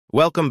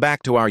Welcome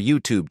back to our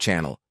YouTube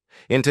channel.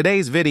 In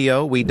today's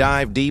video, we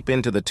dive deep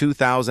into the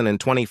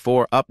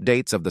 2024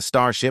 updates of the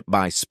Starship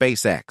by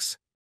SpaceX.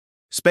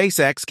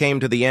 SpaceX came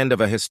to the end of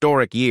a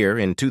historic year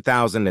in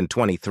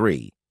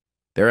 2023.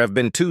 There have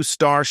been 2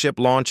 Starship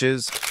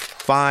launches,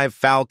 5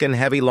 Falcon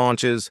Heavy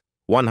launches,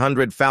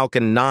 100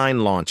 Falcon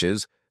 9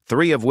 launches,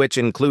 3 of which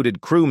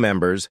included crew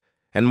members,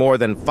 and more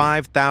than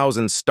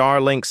 5,000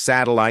 Starlink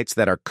satellites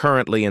that are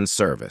currently in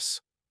service.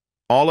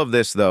 All of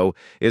this, though,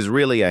 is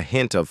really a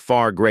hint of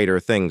far greater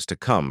things to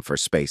come for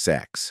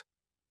SpaceX.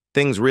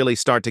 Things really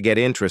start to get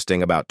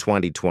interesting about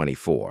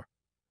 2024.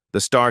 The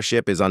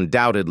Starship is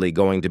undoubtedly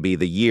going to be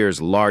the year's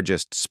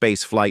largest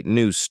spaceflight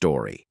news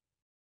story.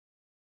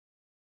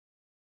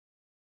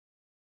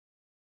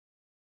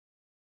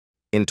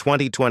 In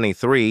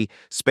 2023,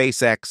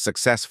 SpaceX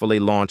successfully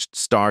launched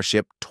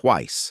Starship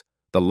twice,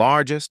 the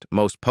largest,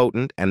 most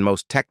potent, and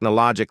most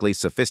technologically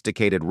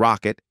sophisticated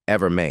rocket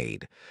ever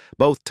made.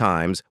 Both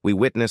times, we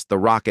witnessed the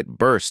rocket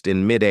burst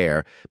in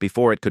midair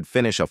before it could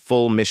finish a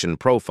full mission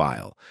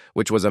profile,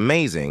 which was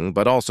amazing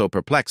but also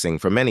perplexing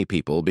for many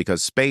people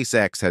because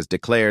SpaceX has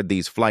declared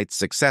these flights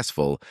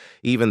successful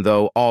even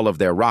though all of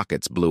their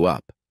rockets blew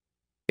up.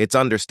 It's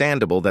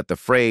understandable that the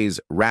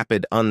phrase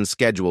rapid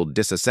unscheduled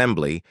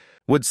disassembly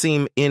would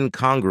seem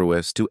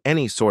incongruous to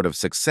any sort of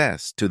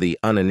success to the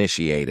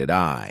uninitiated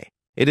eye.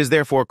 It is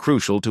therefore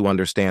crucial to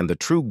understand the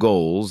true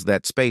goals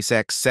that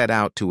SpaceX set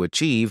out to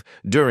achieve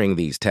during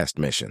these test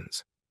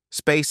missions.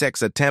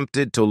 SpaceX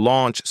attempted to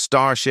launch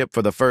Starship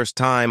for the first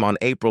time on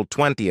April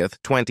 20th,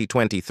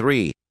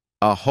 2023,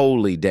 a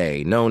holy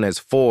day known as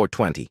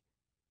 420.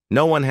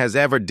 No one has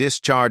ever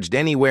discharged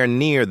anywhere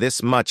near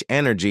this much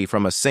energy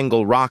from a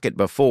single rocket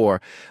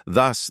before,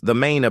 thus the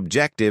main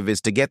objective is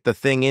to get the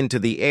thing into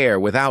the air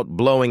without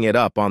blowing it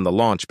up on the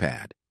launch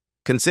pad.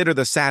 Consider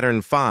the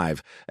Saturn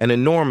V, an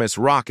enormous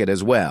rocket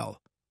as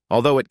well.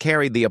 Although it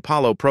carried the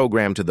Apollo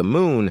program to the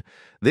moon,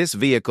 this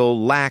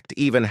vehicle lacked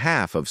even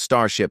half of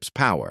Starship's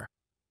power.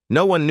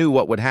 No one knew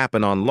what would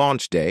happen on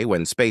launch day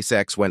when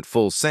SpaceX went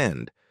full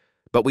send,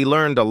 but we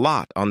learned a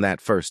lot on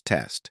that first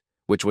test,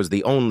 which was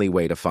the only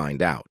way to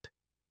find out.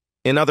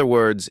 In other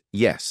words,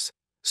 yes,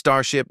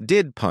 Starship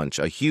did punch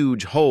a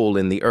huge hole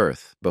in the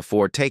Earth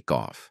before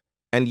takeoff.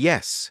 And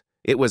yes,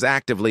 it was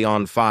actively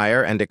on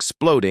fire and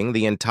exploding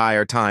the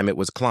entire time it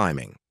was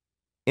climbing.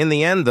 In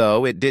the end,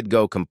 though, it did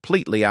go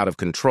completely out of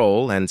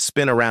control and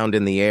spin around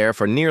in the air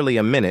for nearly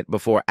a minute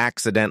before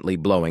accidentally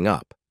blowing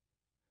up.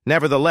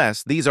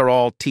 Nevertheless, these are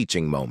all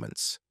teaching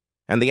moments.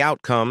 And the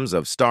outcomes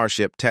of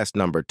Starship Test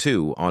number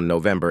 2 on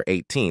November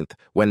 18th,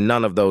 when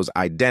none of those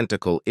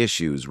identical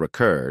issues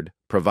recurred,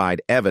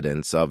 provide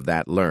evidence of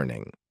that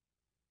learning.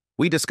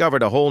 We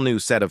discovered a whole new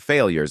set of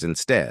failures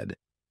instead.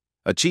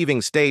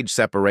 Achieving stage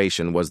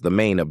separation was the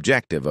main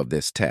objective of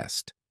this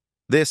test.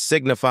 This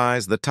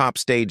signifies the top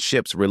stage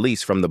ship's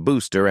release from the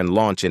booster and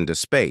launch into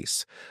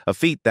space, a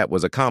feat that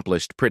was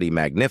accomplished pretty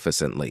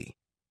magnificently.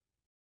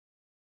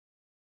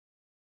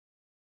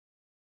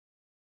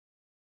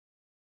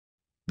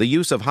 The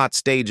use of hot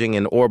staging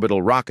in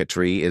orbital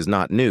rocketry is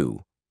not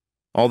new.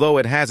 Although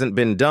it hasn't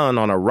been done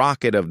on a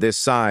rocket of this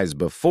size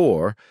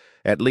before,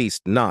 at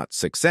least not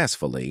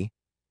successfully,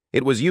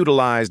 it was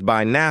utilized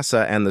by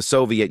NASA and the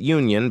Soviet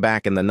Union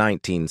back in the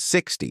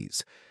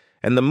 1960s,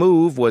 and the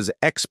move was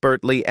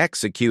expertly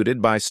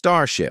executed by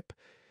Starship,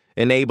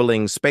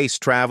 enabling space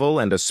travel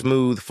and a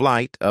smooth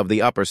flight of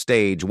the upper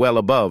stage well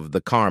above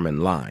the Kármán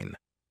line.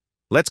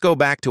 Let's go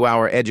back to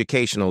our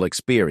educational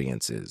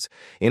experiences.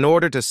 In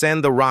order to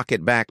send the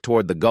rocket back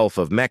toward the Gulf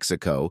of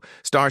Mexico,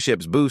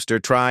 Starship's booster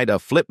tried a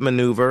flip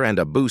maneuver and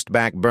a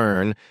boost-back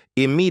burn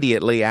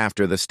immediately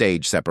after the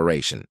stage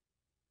separation.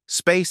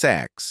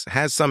 SpaceX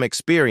has some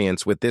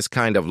experience with this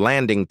kind of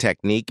landing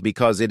technique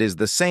because it is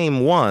the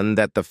same one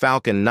that the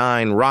Falcon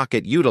 9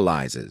 rocket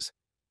utilizes.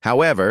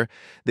 However,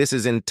 this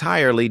is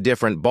entirely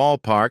different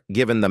ballpark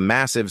given the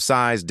massive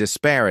size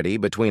disparity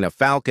between a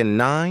Falcon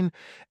 9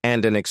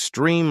 and an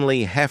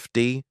extremely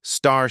hefty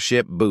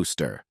Starship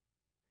booster.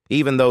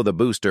 Even though the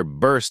booster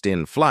burst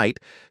in flight,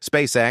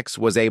 SpaceX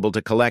was able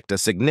to collect a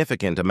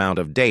significant amount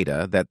of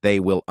data that they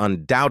will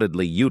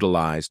undoubtedly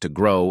utilize to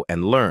grow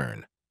and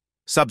learn.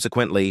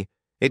 Subsequently,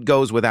 it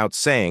goes without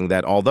saying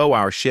that although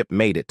our ship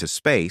made it to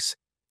space,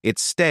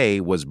 its stay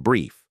was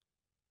brief.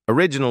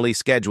 Originally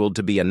scheduled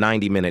to be a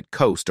 90-minute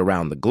coast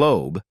around the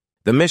globe,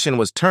 the mission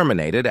was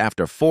terminated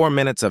after 4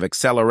 minutes of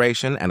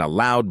acceleration and a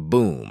loud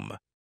boom.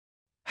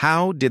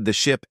 How did the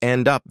ship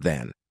end up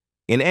then?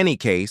 In any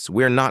case,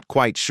 we're not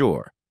quite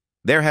sure.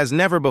 There has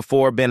never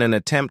before been an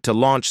attempt to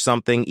launch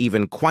something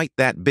even quite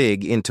that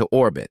big into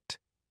orbit.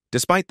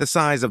 Despite the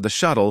size of the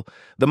shuttle,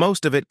 the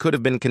most of it could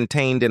have been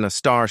contained in a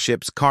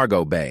Starship's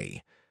cargo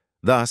bay.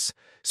 Thus,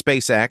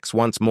 SpaceX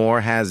once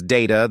more has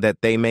data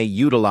that they may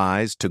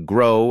utilize to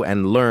grow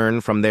and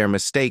learn from their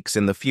mistakes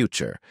in the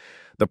future.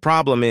 The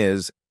problem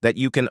is that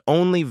you can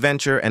only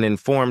venture an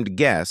informed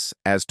guess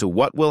as to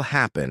what will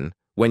happen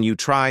when you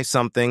try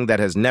something that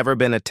has never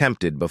been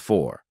attempted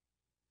before.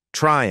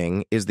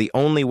 Trying is the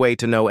only way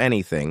to know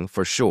anything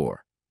for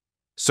sure.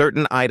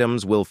 Certain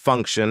items will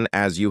function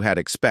as you had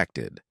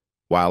expected,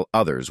 while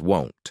others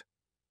won't.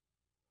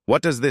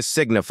 What does this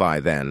signify,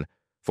 then,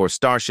 for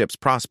Starship's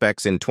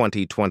prospects in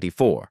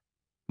 2024?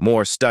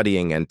 More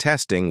studying and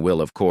testing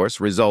will, of course,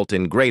 result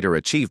in greater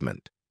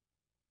achievement.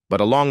 But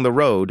along the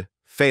road,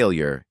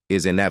 failure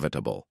is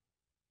inevitable.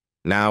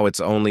 Now it's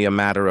only a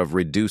matter of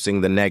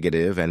reducing the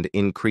negative and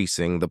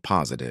increasing the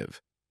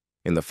positive.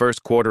 In the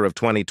first quarter of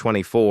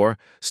 2024,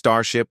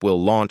 Starship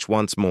will launch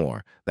once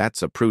more.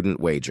 That's a prudent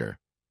wager.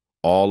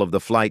 All of the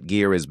flight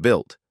gear is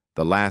built.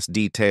 The last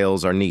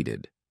details are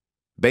needed.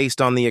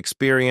 Based on the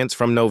experience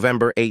from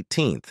November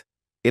 18th,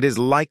 it is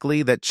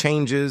likely that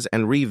changes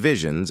and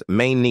revisions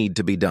may need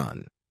to be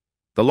done.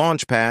 The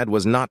launch pad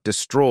was not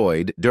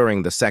destroyed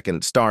during the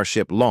second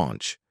Starship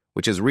launch,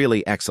 which is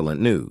really excellent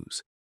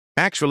news.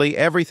 Actually,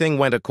 everything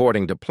went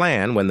according to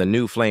plan when the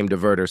new flame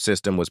diverter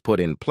system was put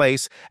in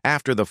place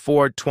after the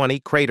Ford 20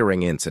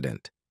 cratering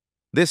incident.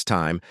 This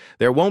time,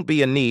 there won't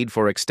be a need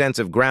for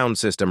extensive ground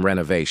system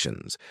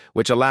renovations,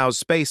 which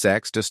allows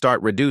SpaceX to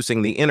start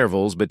reducing the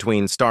intervals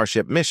between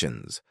Starship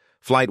missions.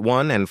 Flight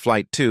 1 and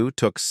Flight 2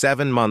 took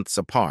 7 months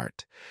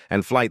apart,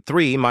 and Flight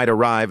 3 might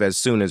arrive as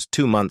soon as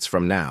 2 months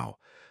from now.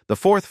 The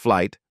fourth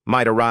flight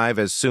might arrive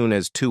as soon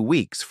as 2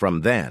 weeks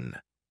from then.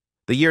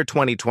 The year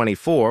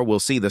 2024 will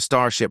see the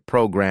Starship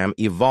program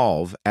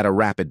evolve at a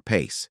rapid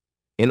pace.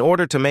 In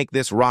order to make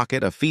this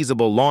rocket a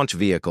feasible launch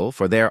vehicle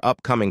for their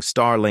upcoming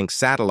Starlink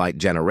satellite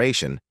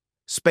generation,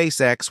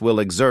 SpaceX will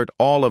exert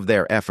all of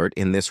their effort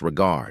in this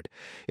regard.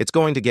 It's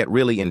going to get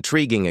really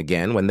intriguing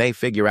again when they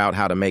figure out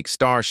how to make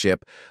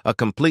Starship a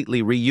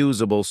completely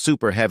reusable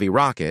super heavy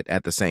rocket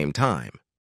at the same time.